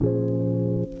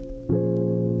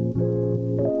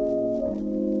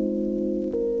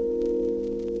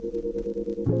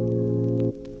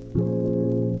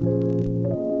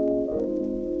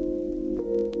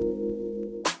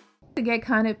Get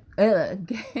Candid.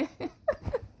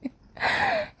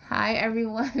 Hi,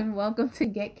 everyone. Welcome to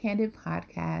Get Candid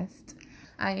podcast.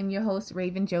 I am your host,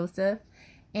 Raven Joseph,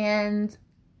 and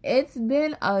it's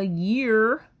been a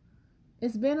year.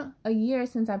 It's been a year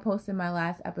since I posted my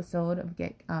last episode of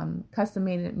Get Custom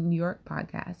Made in New York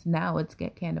podcast. Now it's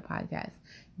Get Candid podcast.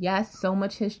 Yes, so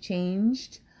much has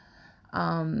changed.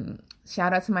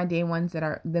 Shout out to my day ones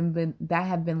that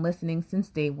have been listening since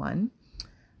day one.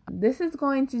 This is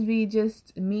going to be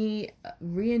just me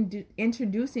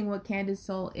reintroducing what Candid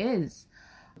Soul is.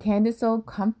 Candid Soul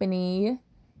Company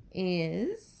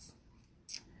is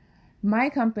my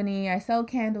company. I sell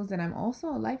candles and I'm also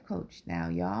a life coach now,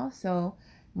 y'all. So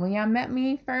when y'all met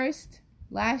me first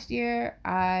last year,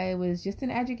 I was just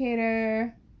an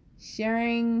educator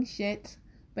sharing shit.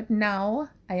 But now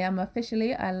I am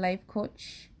officially a life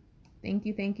coach. Thank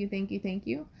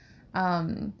you.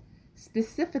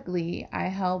 Specifically, I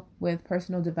help with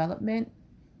personal development,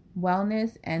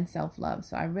 wellness, and self-love.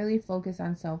 So I really focus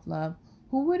on self-love.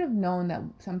 Who would have known that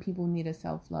some people need a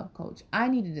self-love coach? I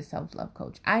needed a self-love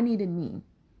coach. I needed me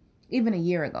even a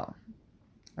year ago,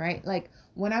 right? Like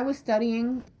when I was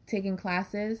studying, taking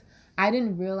classes, I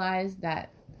didn't realize that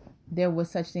there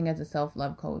was such thing as a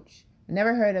self-love coach. I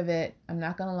never heard of it. I'm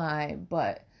not going to lie,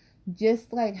 but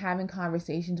just like having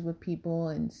conversations with people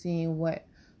and seeing what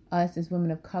us as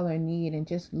women of color need, and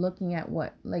just looking at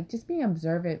what, like, just being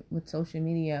observant with social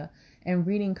media and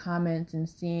reading comments and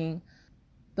seeing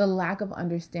the lack of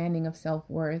understanding of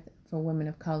self-worth for women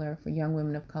of color, for young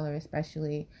women of color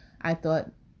especially. I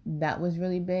thought that was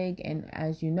really big. And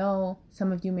as you know,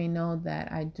 some of you may know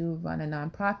that I do run a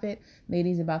nonprofit,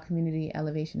 Ladies About Community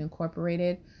Elevation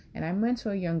Incorporated, and I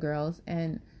mentor young girls.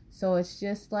 And so it's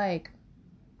just like,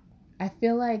 I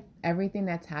feel like everything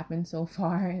that's happened so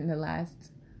far in the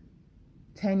last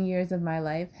 10 years of my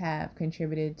life have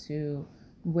contributed to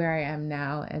where I am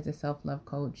now as a self-love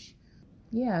coach.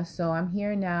 Yeah, so I'm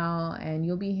here now, and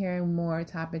you'll be hearing more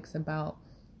topics about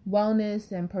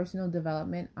wellness and personal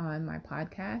development on my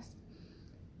podcast.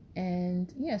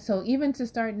 And yeah, so even to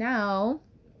start now,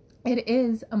 it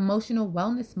is Emotional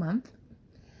Wellness Month,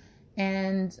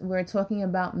 and we're talking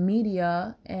about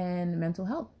media and mental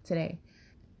health today.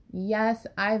 Yes,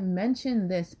 I've mentioned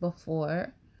this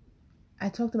before. I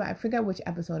forget which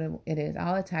episode it is.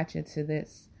 I'll attach it to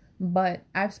this. But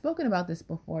I've spoken about this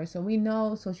before. So we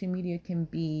know social media can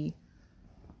be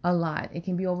a lot. It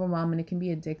can be overwhelming. It can be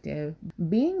addictive.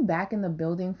 Being back in the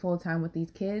building full time with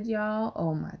these kids, y'all,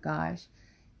 oh my gosh.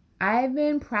 I've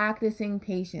been practicing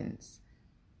patience.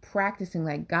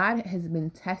 Like God has been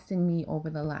testing me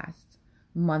over the last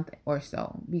month or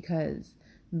so, because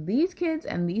these kids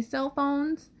and these cell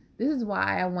phones, this is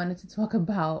why I wanted to talk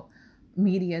about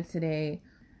media today.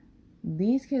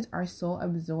 These kids are so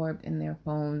absorbed in their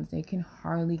phones, they can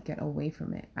hardly get away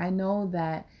from it. I know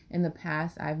that in the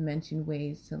past I've mentioned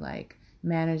ways to like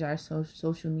manage our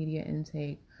social media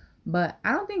intake, but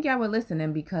I don't think y'all were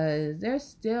listening, because there's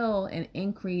still an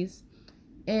increase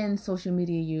in social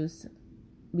media use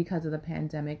because of the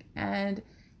pandemic, and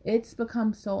it's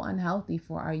become so unhealthy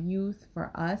for our youth, for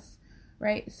us,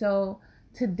 right? So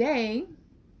today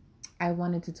I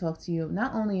wanted to talk to you,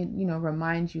 not only,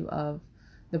 remind you of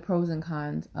the pros and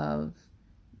cons of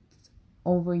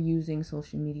overusing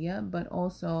social media, but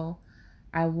also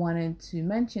I wanted to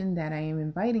mention that I am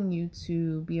inviting you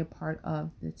to be a part of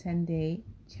the 10-day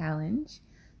challenge.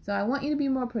 So I want you to be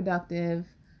more productive.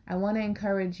 I want to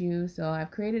encourage you. So I've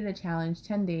created a challenge,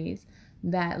 10 days,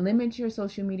 that limits your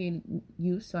social media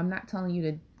use. So I'm not telling you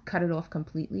to cut it off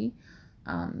completely,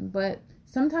 but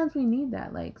sometimes we need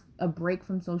that, like a break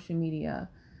from social media.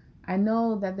 I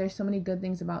know that there's so many good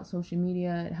things about social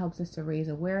media. It helps us to raise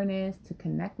awareness, to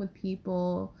connect with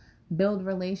people, build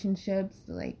relationships,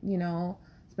 like,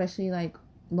 especially like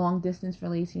long distance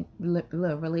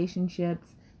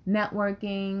relationships,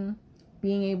 networking,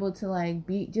 being able to like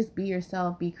be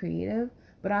yourself, be creative.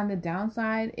 But on the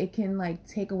downside, it can like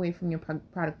take away from your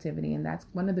productivity. And that's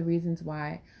one of the reasons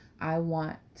why I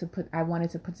wanted to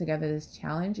put together this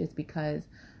challenge, is because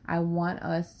I want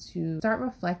us to start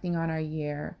reflecting on our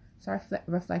year,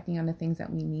 reflecting on the things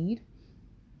that we need,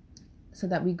 so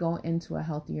that we go into a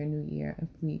healthier new year if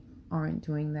we aren't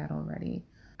doing that already.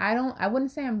 I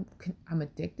wouldn't say I'm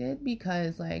addicted,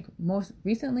 because like most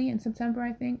recently in September,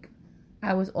 I think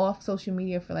I was off social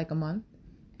media for like a month,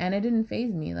 and it didn't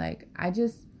faze me. Like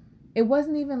it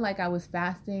wasn't even like I was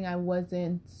fasting. I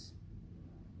wasn't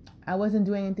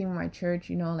doing anything with my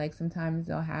church, like sometimes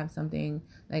they'll have something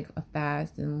like a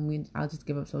fast and I'll just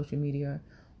give up social media,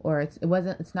 or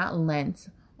it's not Lent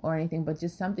or anything, but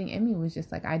just something in me was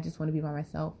just like, I just want to be by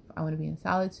myself. I want to be in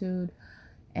solitude.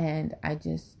 and I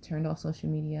just turned off social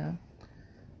media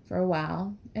for a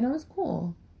while, and it was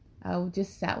cool. I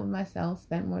just sat with myself,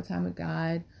 spent more time with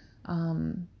God,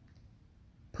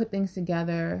 put things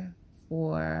together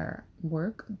for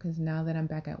work, because now that I'm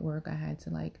back at work, I had to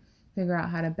like figure out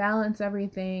how to balance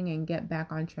everything and get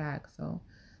back on track. So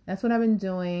that's what I've been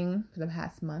doing for the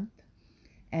past month,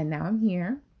 and now I'm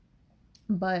here.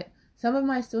 But some of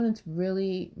my students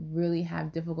really, really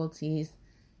have difficulties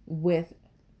with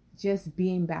just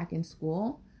being back in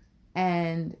school,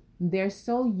 and they're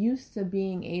so used to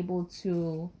being able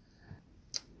to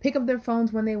pick up their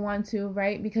phones when they want to,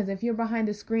 right? Because if you're behind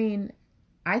a screen,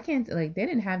 I can't, like, they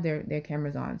didn't have their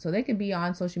cameras on, so they could be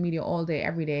on social media all day,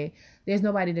 every day. There's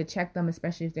nobody to check them,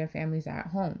 especially if their families are at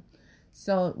home.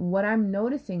 So what I'm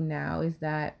noticing now is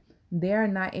that they're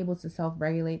not able to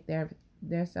self-regulate their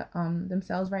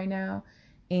themselves right now,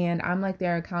 and I'm like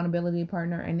their accountability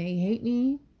partner, and they hate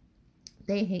me.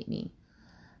 They hate me.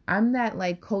 I'm that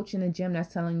like coach in the gym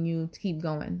that's telling you to keep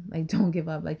going, like don't give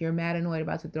up, like you're mad annoyed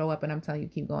about to throw up and I'm telling you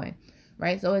keep going,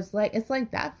 right? So it's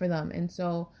like that for them. And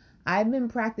so I've been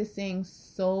practicing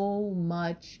so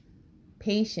much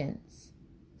patience,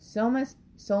 so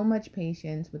much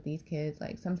patience with these kids.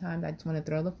 Like sometimes I just want to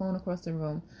throw the phone across the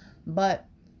room, but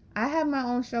I have my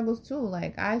own struggles too.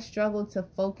 Like I struggle to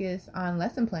focus on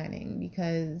lesson planning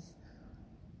because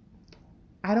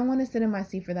I don't want to sit in my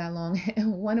seat for that long.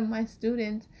 And one of my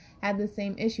students had the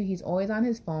same issue. He's always on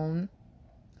his phone.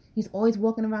 He's always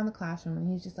walking around the classroom, and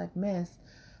he's just like, Miss,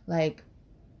 like,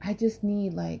 I just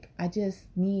need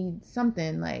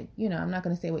something, like, you know, I'm not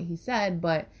going to say what he said,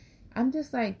 but I'm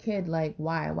just like, kid, like,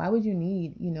 why would you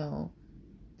need, you know,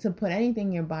 to put anything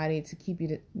in your body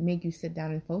to make you sit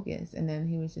down and focus? And then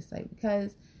he was just like,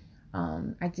 because,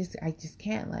 I just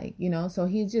can't, like, you know, so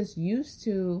he's just used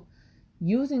to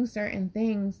using certain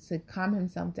things to calm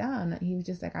himself down. He was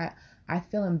just like, I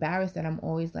feel embarrassed that I'm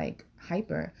always like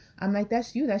hyper. I'm like,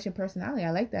 that's you, that's your personality. I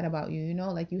like that about you, you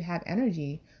know, like you have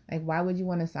energy. Like, why would you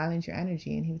want to silence your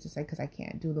energy? And he was just like, because I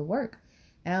can't do the work.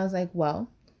 And I was like, well,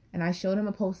 and I showed him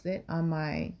a post-it on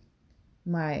my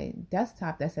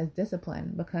desktop that says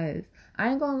discipline, because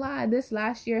I ain't gonna lie, this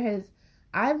last year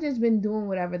I've just been doing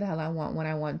whatever the hell I want when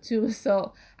I want to.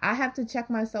 So I have to check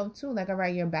myself too. Like, all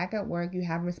right, you're back at work, you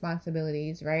have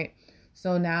responsibilities, right?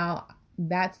 So now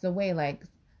that's the way, like,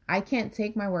 I can't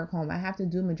take my work home. I have to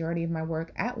do majority of my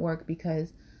work at work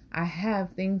because I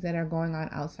have things that are going on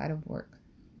outside of work,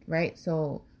 right?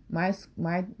 So my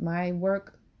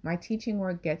work, my teaching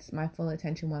work gets my full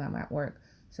attention when I'm at work.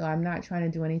 So I'm not trying to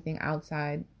do anything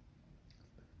outside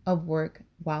of work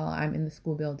while I'm in the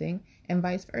school building, and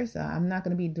vice versa. I'm not going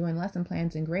to be doing lesson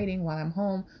plans and grading while I'm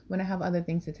home when I have other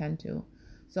things to tend to.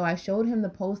 So I showed him the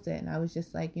post-it, and I was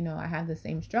just like, you know, I have the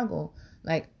same struggle.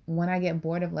 Like when I get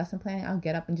bored of lesson planning, I'll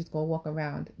get up and just go walk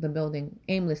around the building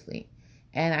aimlessly.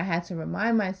 And I had to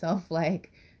remind myself,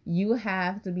 like, you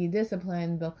have to be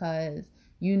disciplined because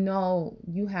you know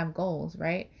you have goals,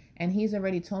 right? And he's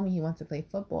already told me he wants to play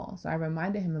football. So I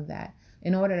reminded him of that.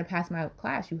 In order to pass my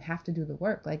class, you have to do the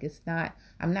work. Like,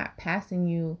 I'm not passing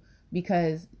you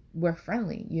because we're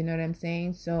friendly. You know what I'm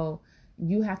saying? So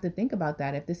you have to think about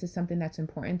that. If this is something that's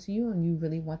important to you and you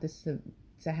really want this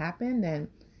to happen, then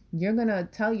you're going to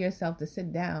tell yourself to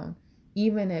sit down.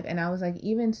 And I was like,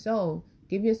 even so,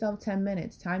 give yourself 10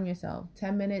 minutes, time yourself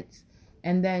 10 minutes.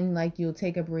 And then like you'll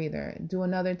take a breather, do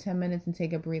another 10 minutes and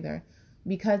take a breather,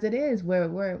 because it is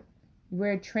we're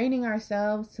training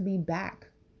ourselves to be back,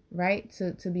 right?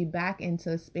 To be back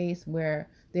into a space where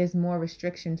there's more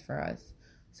restrictions for us.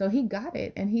 So he got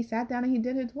it, and he sat down and he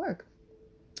did his work.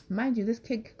 Mind you, this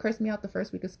kid cursed me out the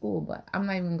first week of school, but I'm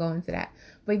not even going to that.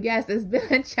 But yes, it's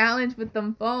been a challenge with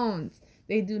them phones.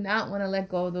 They do not want to let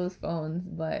go of those phones,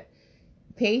 but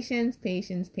patience,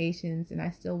 and I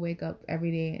still wake up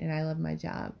every day and I love my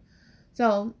job.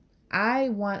 So I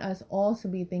want us all to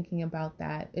be thinking about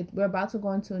that. We're about to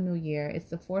go into a new year. It's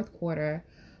the fourth quarter.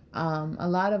 A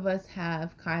lot of us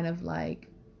have kind of like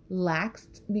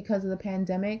laxed because of the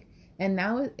pandemic. And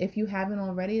now, if you haven't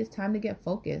already, it's time to get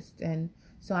focused. And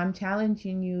so I'm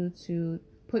challenging you to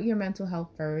put your mental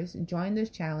health first, join this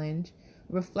challenge,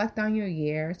 reflect on your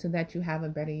year so that you have a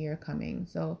better year coming.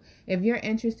 So if you're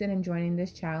interested in joining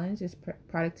this challenge, this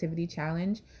productivity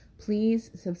challenge,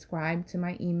 please subscribe to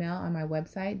my email on my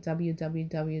website,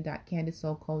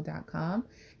 www.candidsoulco.com,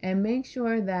 and make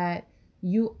sure that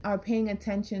you are paying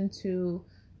attention to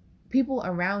people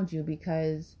around you,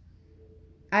 because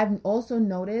I've also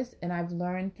noticed and I've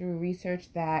learned through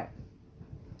research that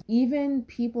even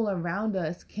people around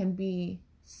us can be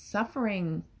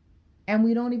suffering, and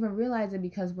we don't even realize it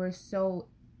because we're so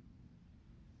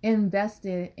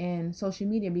invested in social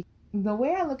media. The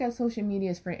way I look at social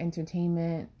media is for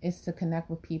entertainment, is to connect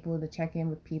with people, to check in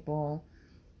with people,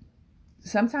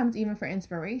 sometimes even for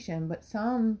inspiration. But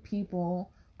some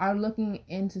people are looking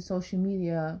into social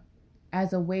media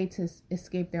as a way to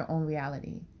escape their own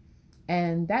reality.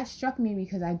 And that struck me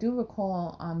because I do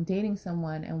recall dating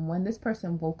someone, and when this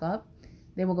person woke up,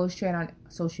 they would go straight on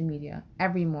social media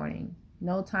every morning.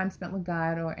 No time spent with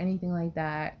God or anything like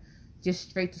that, just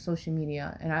straight to social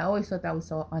media. And I always thought that was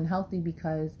so unhealthy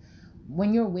because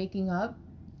when you're waking up,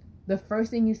 the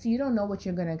first thing you see, you don't know what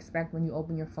you're going to expect when you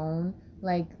open your phone.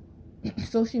 Like,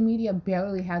 social media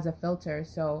barely has a filter.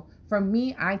 So for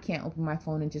me, I can't open my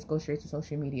phone and just go straight to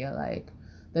social media. Like,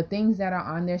 the things that are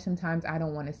on there, sometimes I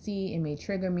don't want to see. It may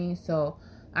trigger me. So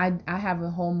I have a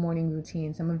whole morning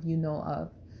routine, some of you know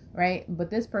of, right? But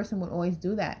this person would always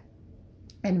do that.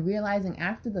 And realizing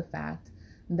after the fact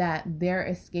that they're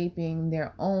escaping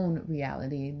their own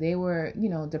reality. They were,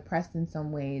 depressed in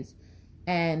some ways.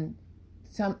 And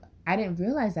I didn't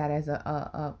realize that as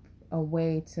a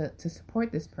way to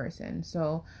support this person.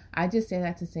 So I just say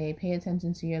that to say, pay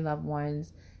attention to your loved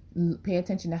ones. Pay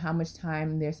attention to how much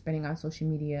time they're spending on social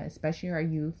media, especially our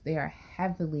youth. They are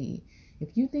heavily,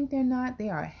 if you think they're not, they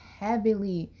are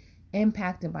heavily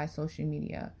impacted by social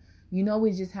media. We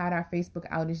just had our Facebook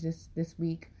outage this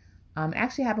week. It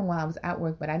actually happened while I was at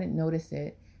work, but I didn't notice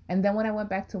it. And then when I went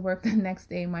back to work the next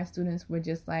day, my students were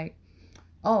just like,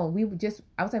 oh, I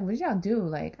was like, what did y'all do?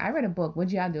 Like, I read a book. What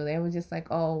did y'all do? They were just like,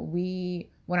 oh, we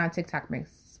went on TikTok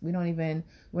mix. We're not even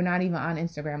on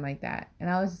Instagram like that. And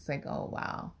I was just like, oh,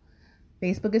 wow.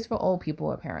 Facebook is for old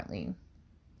people, apparently.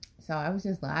 So I was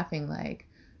just laughing like,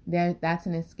 that's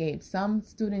an escape. Some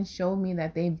students showed me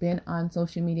that they've been on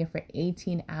social media for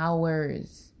 18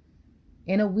 hours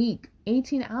in a week.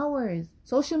 18 hours.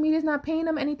 Social media is not paying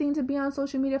them anything to be on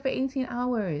social media for 18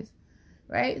 hours.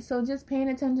 Right? So just paying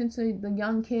attention to the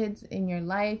young kids in your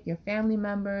life, your family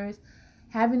members,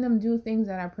 having them do things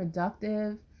that are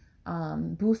productive,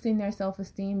 boosting their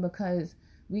self-esteem, because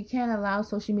we can't allow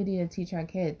social media to teach our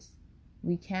kids.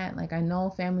 We can't. Like, I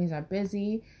know families are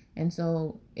busy, and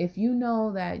so if you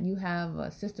know that you have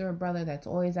a sister or brother that's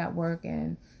always at work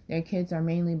and their kids are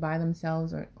mainly by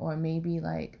themselves, or maybe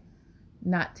like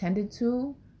not tended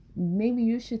to, maybe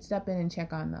you should step in and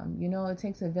check on them. It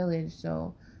takes a village.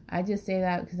 So I just say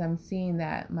that because I'm seeing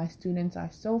that my students are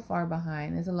so far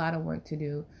behind. There's a lot of work to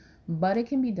do, but it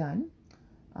can be done.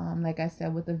 Like I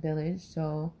said, with a village.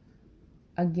 So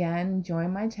again,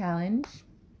 join my challenge.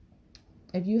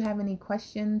 If you have any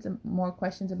questions, more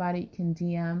questions about it, you can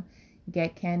DM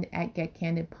Get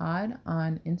Candid Pod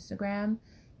on Instagram,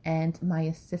 and my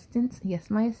assistant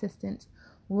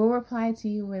will reply to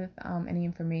you with any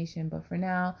information. But for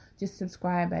now, just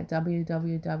subscribe at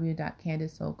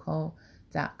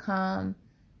www.candidsoulco.com.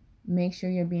 Make sure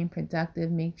you're being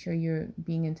productive. Make sure you're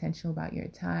being intentional about your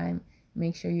time.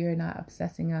 Make sure you're not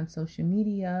obsessing on social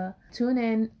media. Tune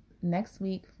in next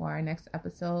week for our next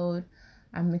episode.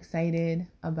 I'm excited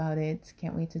about it.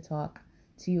 Can't wait to talk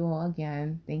to you all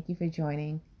again. Thank you for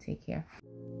joining. Take care.